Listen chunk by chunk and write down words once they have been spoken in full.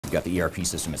We've got the ERP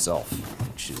system itself,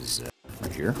 which is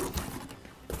right here.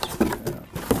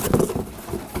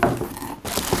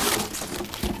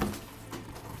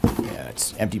 Yeah,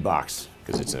 it's empty box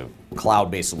because it's a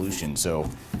cloud-based solution. So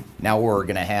now we're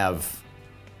going to have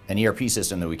an ERP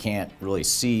system that we can't really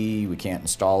see, we can't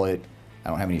install it. I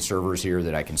don't have any servers here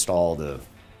that I can install the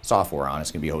software on.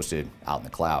 It's going to be hosted out in the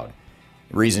cloud.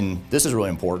 The reason this is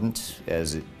really important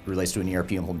as it relates to an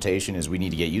ERP implementation is we need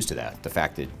to get used to that. The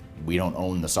fact that we don't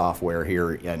own the software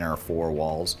here in our four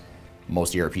walls.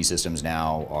 Most ERP systems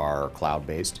now are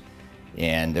cloud-based,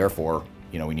 and therefore,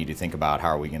 we need to think about how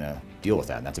are we going to deal with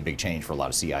that. And that's a big change for a lot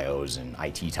of CIOs and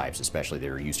IT types, especially.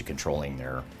 They're used to controlling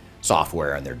their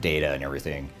software and their data and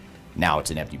everything. Now it's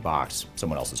an empty box.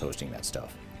 Someone else is hosting that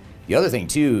stuff. The other thing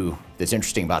too that's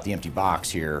interesting about the empty box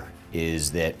here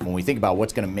is that when we think about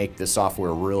what's going to make this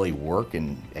software really work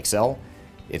and excel,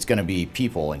 it's going to be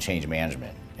people and change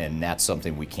management. And that's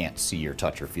something we can't see or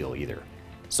touch or feel either.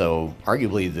 So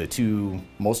arguably the two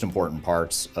most important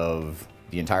parts of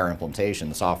the entire implementation,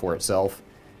 the software itself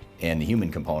and the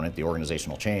human component, the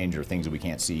organizational change, are things that we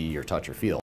can't see or touch or feel.